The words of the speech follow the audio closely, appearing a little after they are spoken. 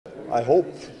I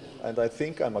hope and I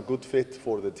think I'm a good fit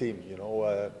for the team. You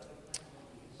know,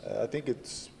 I think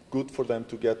it's good for them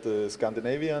to get a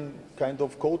Scandinavian kind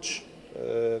of coach.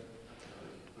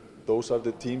 Those are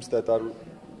the teams that are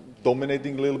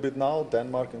dominating a little bit now,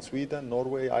 Denmark and Sweden,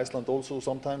 Norway, Iceland also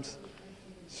sometimes.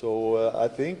 So I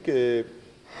think the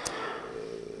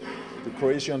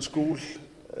Croatian school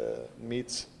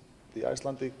meets the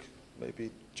Icelandic,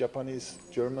 maybe Japanese,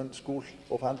 German school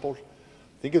of handball.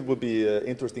 I think it would be an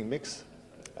interesting mix,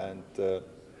 and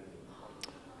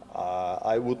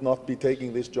I would not be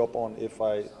taking this job on if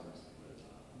I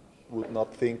would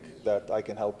not think that I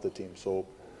can help the team. So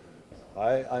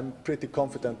I'm pretty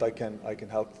confident I can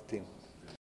help the team.